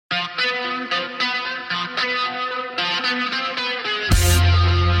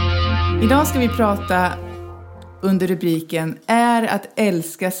Idag ska vi prata under rubriken Är att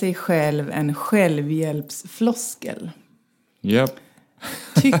älska sig själv en självhjälps-floskel? Japp.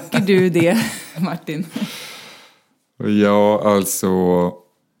 Tycker du det, Martin? Ja, alltså...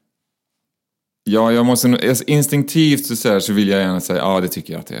 Ja, jag måste... Instinktivt så vill jag gärna säga, ja, det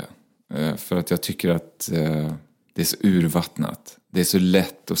tycker jag att det är. För att jag tycker att det är så urvattnat. Det är så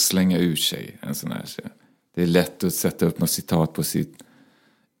lätt att slänga ur sig en sån här. Det är lätt att sätta upp något citat på sitt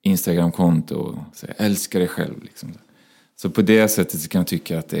Instagram-konto och säga, älska dig själv. Liksom. Så på det sättet så kan jag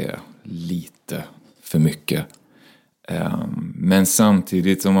tycka att det är lite för mycket. Men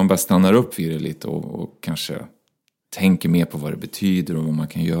samtidigt om man bara stannar upp vid det lite och kanske tänker mer på vad det betyder och vad man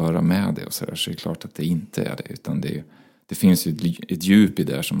kan göra med det och så är det klart att det inte är det, utan det finns ju ett djup i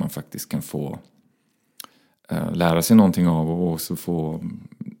det som man faktiskt kan få lära sig någonting av och också få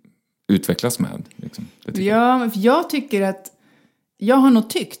utvecklas med. Liksom. Ja, för jag tycker att jag har nog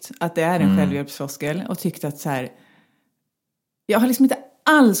tyckt att det är en självhjälpsfloskel och tyckt att så här, jag har liksom inte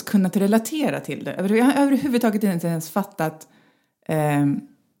alls kunnat relatera till det. Jag har överhuvudtaget inte ens fattat.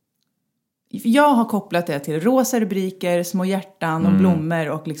 Jag har kopplat det till rosa rubriker, små hjärtan och blommor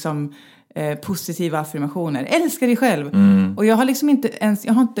och liksom positiva affirmationer. Älskar dig själv. Och jag har liksom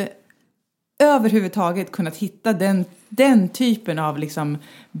jag har inte överhuvudtaget kunnat hitta den typen av liksom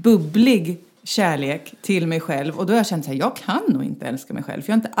bubblig kärlek till mig själv. Och då har jag känt att jag kan nog inte älska mig själv. För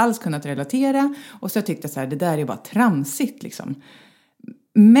jag har inte alls kunnat relatera. Och så har jag tyckt att det där är bara tramsigt liksom.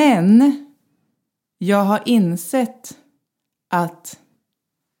 Men jag har insett att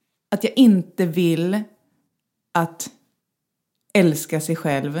jag inte vill att älska sig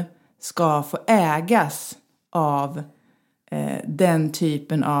själv ska få ägas av den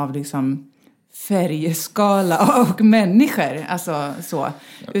typen av liksom färgskala och människor, alltså så.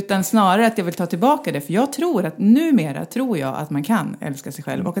 Utan snarare att jag vill ta tillbaka det, för jag tror att numera tror jag att man kan älska sig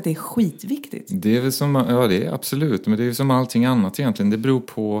själv och att det är skitviktigt. Det är väl som, ja, det är absolut, men det är som allting annat egentligen. Det beror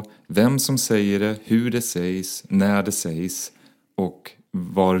på vem som säger det, hur det sägs, när det sägs och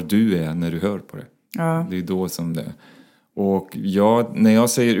var du är när du hör på det. Ja. Det är då som det. Och när jag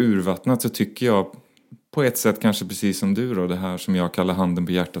säger urvattnat så tycker jag på ett sätt kanske precis som du då, det här som jag kallar handen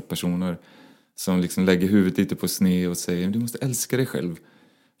på hjärtat personer som liksom lägger huvudet lite på sned och säger du måste älska dig själv.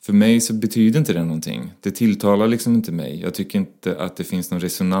 För mig så betyder inte det någonting. Det tilltalar liksom inte mig. Jag tycker inte att det finns någon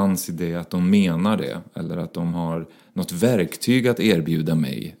resonans i det att de menar det. Eller att de har något verktyg att erbjuda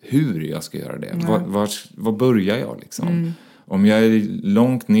mig hur jag ska göra det. Var börjar jag liksom? Om jag är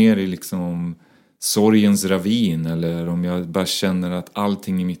långt ner i liksom sorgens ravin eller om jag bara känner att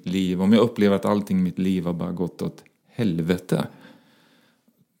allting i mitt liv, om jag upplever att allting i mitt liv har bara gått åt helvete.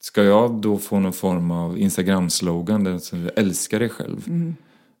 Ska jag då få någon form av Instagram-slogan där jag älskar dig själv?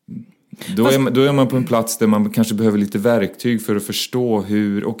 Då är man på en plats där man kanske behöver lite verktyg för att förstå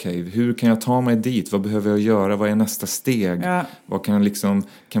hur kan jag ta mig dit? Vad behöver jag göra? Vad är nästa steg? Ja. Vad kan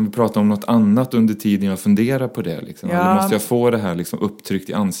vi prata om något annat under tiden jag funderar på det? Liksom? Ja. Eller måste jag få det här liksom upptryckt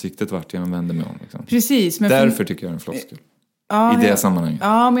i ansiktet vart jag använder mig om? Liksom? Precis. Men därför tycker jag är en floskel. I det sammanhanget.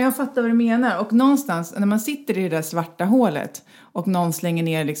 Ja, men jag fattar vad du menar. Och någonstans, när man sitter i det där svarta hålet och någon slänger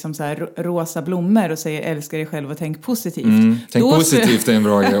ner liksom så här rosa blommor och säger älska dig själv och tänk positivt. Tänk positivt är en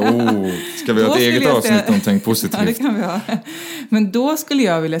bra grej. Ska vi ha ett eget avsnitt om tänk positivt? Ja, det kan vi ha. Men då skulle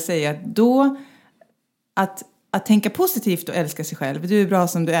jag vilja säga att tänka positivt och älska sig själv. Du är bra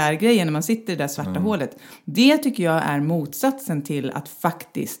som du är, grejen när man sitter i det där svarta hålet. Det tycker jag är motsatsen till att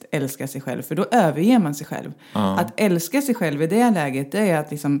faktiskt älska sig själv. För då överger man sig själv. Att älska sig själv i det läget, det är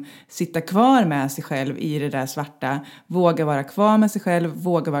att liksom sitta kvar med sig själv i det där svarta. Våga vara kvar med sig själv.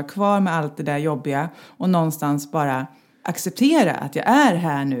 Våga vara kvar med allt det där jobbiga. Och någonstans bara acceptera att jag är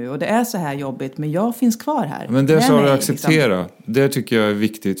här nu och det är så här jobbigt, men jag finns kvar här. Men det sa du acceptera. Liksom. Det tycker jag är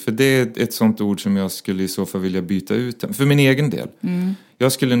viktigt, för det är ett sånt ord som jag skulle i så fall vilja byta ut. För min egen del.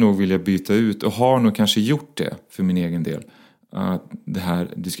 Jag skulle nog vilja byta ut och har nog kanske gjort det för min egen del. Det här,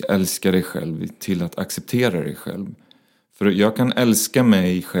 du ska älska dig själv till att acceptera dig själv. För jag kan älska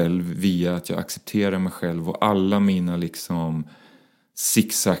mig själv via att jag accepterar mig själv och alla mina liksom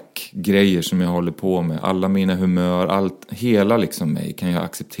zigzag-grejer som jag håller på med. Alla mina humör, hela liksom mig kan jag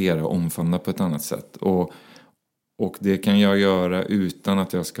acceptera och omfamna på ett annat sätt. Och det kan jag göra utan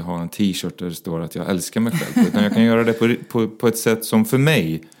att jag ska ha en t-shirt där det står att jag älskar mig själv. Utan jag kan göra det på ett sätt som för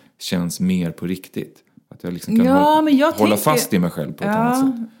mig känns mer på riktigt. Att jag liksom kan hålla fast i mig själv på ett annat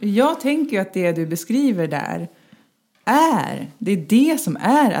sätt. Jag tänker att det du beskriver där det är det som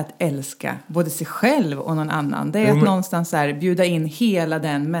är att älska både sig själv och någon annan. Det är att någonstans här bjuda in hela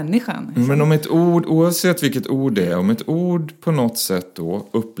den människan. Liksom. Men om ett ord, oavsett vilket ord det är, om ett ord på något sätt då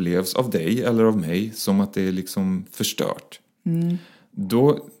upplevs av dig eller av mig som att det är liksom förstört.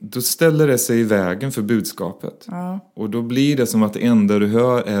 då ställer det sig i vägen för budskapet. Ja. Och då blir det som att det enda du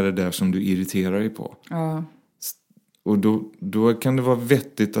hör är det där som du irriterar dig på. Ja. Och då kan det vara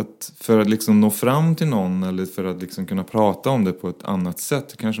vettigt att för att liksom nå fram till någon eller för att liksom kunna prata om det på ett annat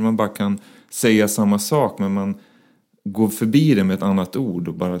sätt. Kanske man bara kan säga samma sak men man går förbi det med ett annat ord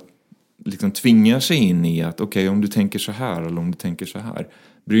och bara liksom tvingar sig in i att okej, om du tänker så här eller om du tänker så här.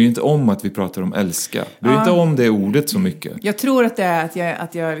 Bryr dig inte om att vi pratar om älska. Bryr dig inte om det ordet så mycket. Jag tror att det är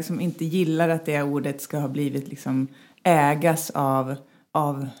att jag liksom inte gillar att det ordet ska ha blivit liksom ägas av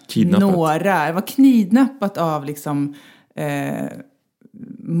några. Det var kidnappat av liksom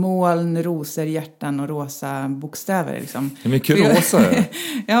moln, rosor, hjärtan och rosa bokstäver liksom. Det är mycket rosa.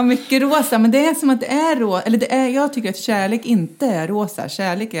 Ja, mycket rosa, men det är som att det är eller jag tycker att kärlek inte är rosa.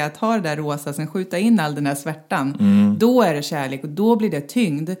 Kärlek är att ha det där rosa sen skjuta in all den här svärtan. Då är det kärlek och då blir det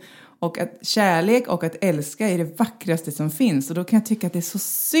tyngd. Och att kärlek och att älska är det vackraste som finns. Och då kan jag tycka att det är så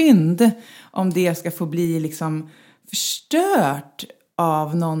synd om det ska få bli liksom förstört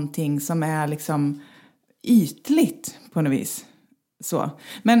av någonting som är liksom ytligt på något vis. Så.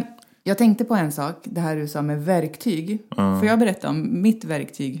 Men jag tänkte på en sak, det här du sa med verktyg. Får jag berätta om mitt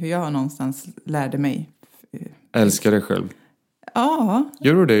verktyg, hur jag någonstans lärde mig? Älska dig själv. Ja.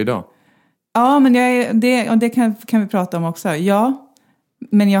 Gör du det idag? Ja, men det kan vi prata om också. Ja,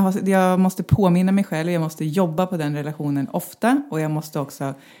 men jag måste påminna mig själv, jag måste jobba på den relationen ofta. Och jag måste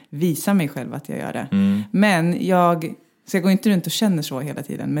också visa mig själv att jag gör det. Men så jag går inte runt och känner så hela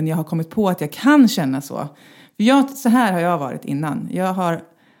tiden. Men jag har kommit på att jag kan känna så. Så här har jag varit innan. Jag har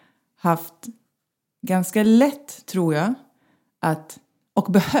haft ganska lätt, tror jag,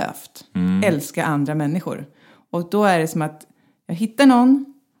 och behövt älska andra människor. Och då är det som att jag hittar någon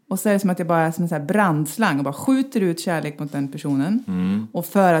och så är det som att jag bara är som en sån här brandslang och bara skjuter ut kärlek mot den personen. Och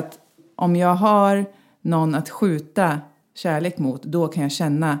för att om jag har någon att skjuta kärlek mot, då kan jag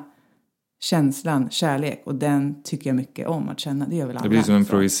känna känslan, kärlek. Och den tycker jag mycket om att känna. Det gör väl alla. Det blir som en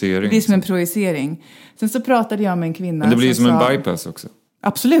projicering. Det blir som en projicering. Sen så pratade jag med en kvinna. Men det blir som en bypass också.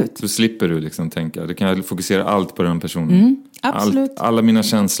 Absolut. Så slipper du liksom tänka. Du kan fokusera allt på den personen. Absolut. Alla mina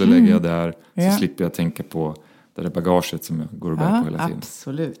känslor lägger jag där. Så slipper jag tänka på det där bagaget som jag går och bär på hela tiden.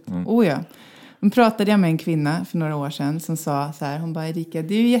 Absolut. Ja. Hon pratade jag med en kvinna för några år sedan som sa så här. Hon bara, Erika,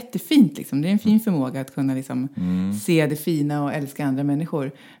 det är ju jättefint liksom. Det är en fin förmåga att kunna liksom se det fina och älska andra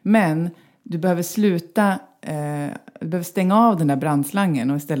människor. Men du behöver du behöver stänga av den där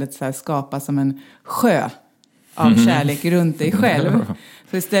brandslangen och istället så här skapa som en sjö av kärlek runt dig själv.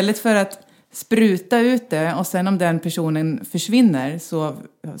 Så istället för att spruta ut det och sen om den personen försvinner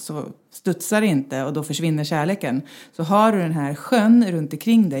så studsar det inte och då försvinner kärleken. Så har du den här sjön runt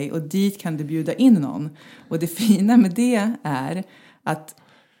omkring dig och dit kan du bjuda in någon. Och det fina med det är att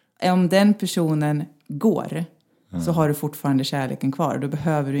om den personen går så har du fortfarande kärleken kvar. Då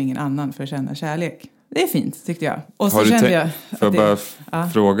behöver du ingen annan för att känna kärlek. Det är fint, tyckte jag. Och så kände jag... Får jag bara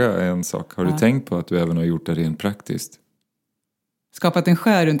fråga en sak? Har du tänkt på att du även har gjort det rent praktiskt? Skapat en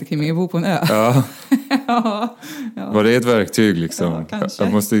sjö runt omkring mig och bo på en ö. Ja. Ja. Var det ett verktyg liksom? Ja,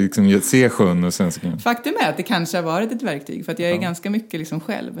 jag måste liksom se sjön och sen... Faktum är att det kanske har varit ett verktyg. För att jag är ganska mycket liksom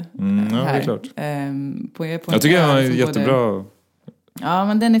själv. Ja, det är klart. På jag tycker det var jättebra... Ja,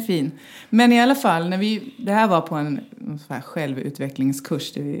 men den är fin. Men i alla fall, det här var på en så här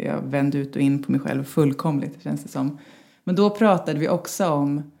självutvecklingskurs. Där jag vände ut och in på mig själv fullkomligt, känns det som. Men då pratade vi också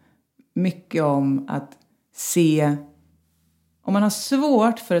mycket om att se... Om man har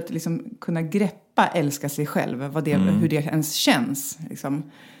svårt för att liksom kunna greppa älska sig själv, hur det ens känns, liksom,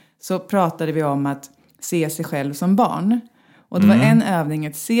 så pratade vi om att se sig själv som barn. Och det var en övning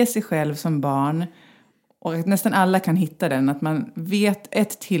att se sig själv som barn. Och att nästan alla kan hitta den. Att man vet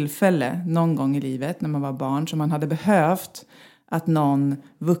ett tillfälle någon gång i livet när man var barn som man hade behövt att någon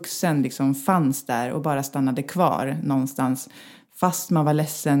vuxen liksom fanns där och bara stannade kvar någonstans. Fast man var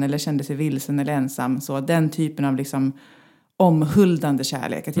ledsen eller kände sig vilsen eller ensam. Så den typen av liksom omhuldande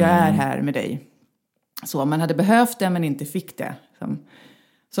kärlek. Att jag är här med dig. Så man hade behövt det men inte fick det.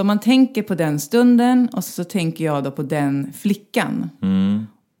 Så om man tänker på den stunden och så tänker jag då på den flickan.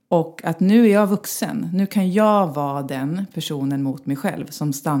 Och att nu är jag vuxen. Nu kan jag vara den personen mot mig själv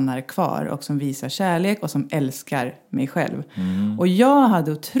som stannar kvar och som visar kärlek och som älskar mig själv. Och jag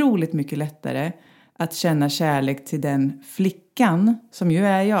hade otroligt mycket lättare att känna kärlek till den flickan som ju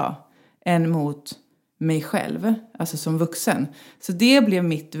är jag än mot mig själv, alltså som vuxen. Så det blev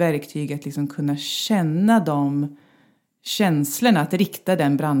mitt verktyg att liksom kunna känna de känslorna, att rikta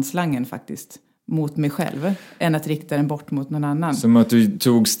den brandslangen faktiskt mot mig själv än att rikta den bort mot någon annan. Som att du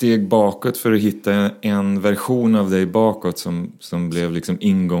tog steg bakåt för att hitta en version av dig bakåt som blev liksom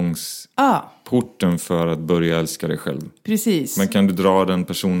ingångsporten för att börja älska dig själv. Precis. Men kan du dra den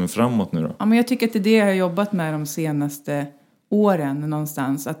personen framåt nu då? Ja, men jag tycker att det är det jag har jobbat med de senaste åren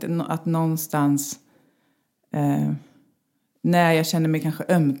någonstans. Att någonstans när jag känner mig kanske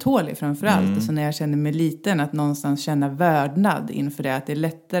ömtålig framförallt. Alltså när jag känner mig liten, att någonstans känna värdnad inför det. Att det är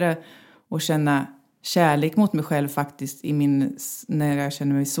lättare att känna kärlek mot mig själv faktiskt när jag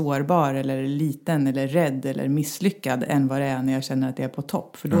känner mig sårbar eller liten eller rädd eller misslyckad än vad det är när jag känner att jag är på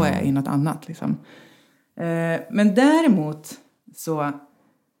topp. För då är jag i något annat liksom. Men däremot så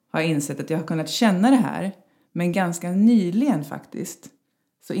har jag insett att jag har kunnat känna det här. Men ganska nyligen faktiskt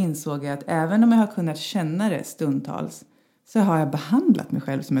så insåg jag att även om jag har kunnat känna det stundtals så har jag behandlat mig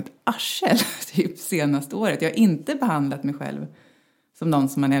själv som ett arsel typ senaste året. Jag har inte behandlat mig själv som någon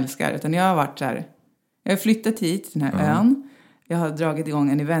som man älskar. Utan jag har varit så här. Jag har flyttat hit till den här ön. Jag har dragit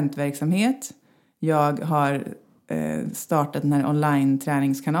igång en eventverksamhet. Jag har startat den här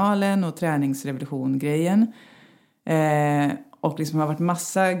online-träningskanalen och träningsrevolution-grejen. Och liksom har varit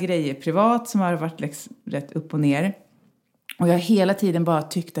massa grejer privat som har varit liksom rätt upp och ner. Och jag har hela tiden bara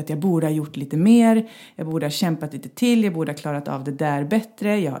tyckt att jag borde ha gjort lite mer. Jag borde ha kämpat lite till. Jag borde ha klarat av det där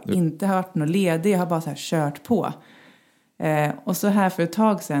bättre. Jag har inte varit någon ledig. Jag har bara så här kört på. Och så här för ett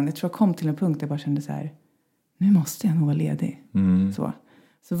tag sedan. Jag tror jag kom till en punkt där jag bara kände så här. Nu måste jag nog vara ledig.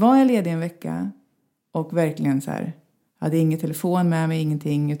 Så var jag ledig en vecka. Och verkligen så här. Hade ingen telefon med mig.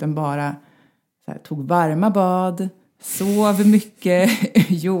 Ingenting. Utan bara så här, tog varma bad. Sov mycket.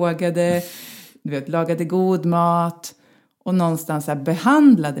 Yogade. Lagade god mat. Och någonstans så här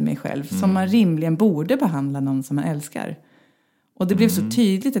behandlade mig själv. Som man rimligen borde behandla någon som man älskar. Och det blev så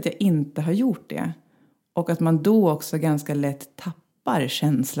tydligt att jag inte har gjort det. Och att man då också ganska lätt tappar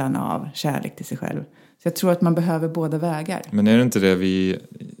känslan av kärlek till sig själv. Så jag tror att man behöver båda vägar. Men är det inte det vi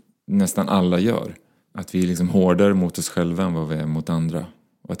nästan alla gör? Att vi är liksom hårdare mot oss själva än vad vi är mot andra.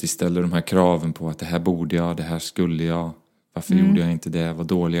 Och att vi ställer de här kraven på att det här borde jag, det här skulle jag. Varför gjorde jag inte det? Vad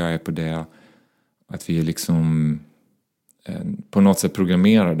dålig jag är på det. Att vi är liksom på något sätt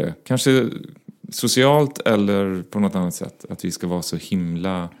programmerade. Kanske socialt eller på något annat sätt. Att vi ska vara så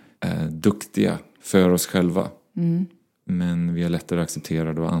himla duktiga för oss själva. Men vi är lättare att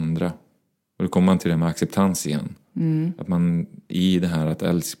acceptera då andra. Och då kommer man till det med acceptans igen. Att man i det här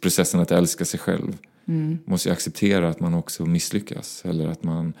processen att älska sig själv måste acceptera att man också misslyckas. Eller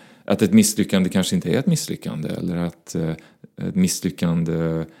att ett misslyckande kanske inte är ett misslyckande. Eller att ett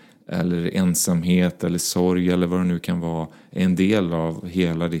misslyckande eller ensamhet eller sorg eller vad det nu kan vara är en del av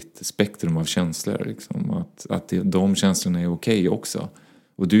hela ditt spektrum av känslor. Liksom. Att de känslorna är okej också.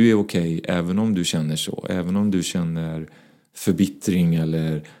 Och du är okej även om du känner så. Även om du känner förbittring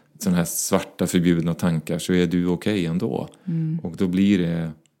eller sådana här svarta förbjudna tankar så är du okej ändå. Och då blir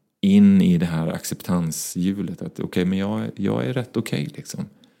det in i det här acceptanshjulet att okej, men jag är rätt okej liksom.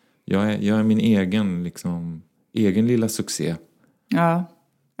 Jag är min egen lilla succé. Ja,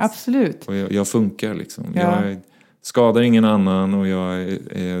 absolut. Och jag funkar liksom. Ja. Jag skadar ingen annan och jag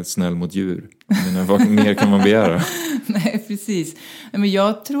är snäll mot djur. Men vad mer kan man begära? Nej, precis. Men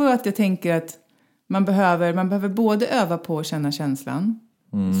jag tror att jag tänker att man behöver både öva på att känna känslan.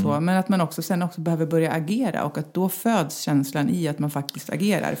 Men att man sen också behöver börja agera. Och att då föds känslan i att man faktiskt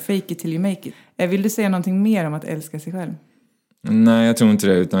agerar. Fake it till you make it. Vill du säga någonting mer om att älska sig själv? Nej, jag tror inte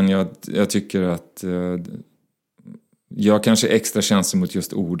det. Utan jag tycker att jag kanske är extra känslig mot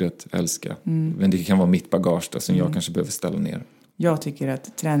just ordet älska. Men det kan vara mitt bagage där som jag kanske behöver ställa ner. Jag tycker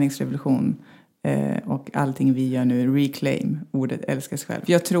att träningsrevolution och allting vi gör nu reclaim ordet älska sig själv.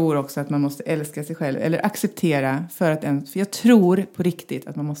 Jag tror också att man måste älska sig själv eller acceptera för jag tror på riktigt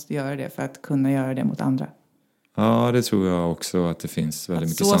att man måste göra det för att kunna göra det mot andra. Ja, det tror jag också att det finns väldigt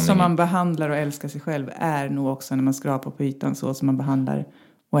mycket sanning. Så som man behandlar och älskar sig själv är nog också när man skrapar på ytan så som man behandlar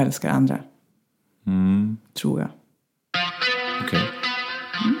och älskar andra. Tror jag. Okej.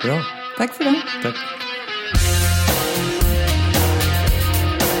 Bra. Tack för det. Tack.